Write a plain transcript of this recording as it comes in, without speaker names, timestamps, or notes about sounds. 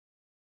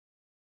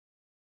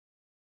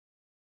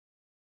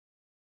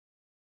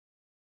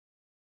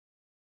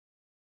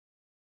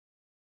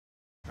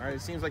right,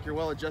 it seems like you're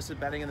well adjusted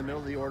batting in the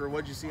middle of the order.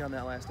 What did you see on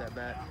that last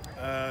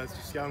at-bat?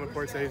 Scouting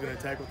report said he's going to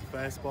attack with the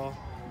fastball.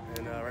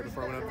 And right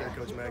before I went up there,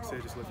 Coach Mack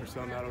said just look for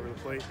something out over the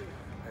plate.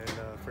 And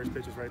first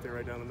pitch was right there,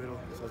 right down the middle.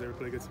 So they were a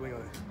pretty good swing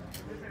on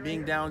it.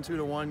 Being down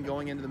 2-1,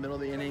 going into the middle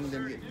of the inning,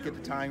 then get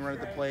the tying run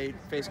at the plate,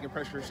 facing a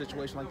pressure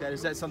situation like that,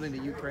 is that something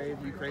that you crave?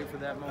 You crave for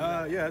that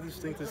moment? Yeah, I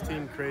just think this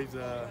team craves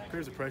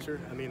the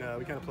pressure. I mean,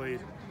 we kind of played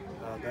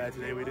bad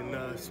today. We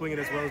didn't swing it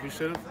as well as we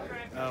should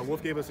have.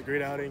 Wolf gave us a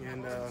great outing,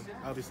 and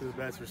obviously the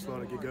bats were slow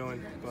to get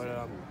going.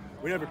 But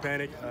we never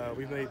panic.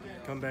 We've made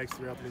comebacks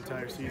throughout the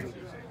entire season.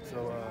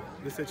 So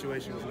this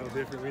situation was no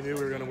different. We knew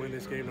we were going to win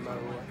this game no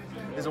matter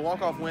what. Is a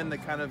walk-off win the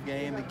kind of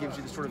game that gives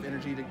you the sort of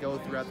energy to go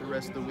throughout the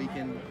rest of the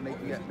weekend, make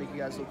you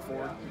guys look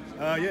forward?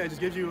 Yeah, it just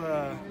gives you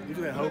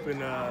that hope and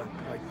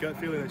like gut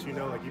feeling that you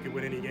know like you can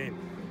win any game.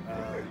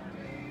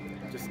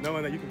 Just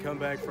knowing that you can come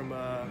back from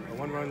a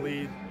one-run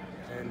lead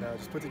and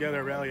just put together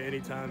a rally at any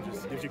time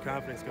just gives you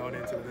confidence going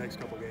into the next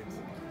couple games.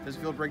 Does it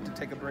feel great to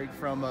take a break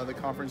from the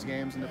conference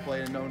games and to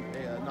play a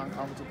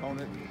non-conference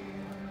opponent?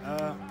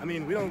 I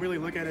mean, we don't really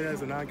look at it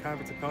as a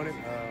non-conference opponent.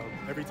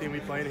 Every team we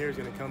play in here is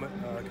going to come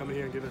in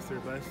here and give us their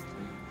best.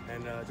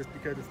 And just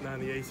because it's not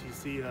in the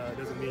ACC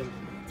doesn't mean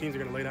teams are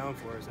going to lay down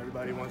for us.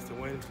 Everybody wants to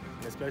win,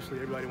 and especially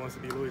everybody wants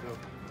to beat Louisville.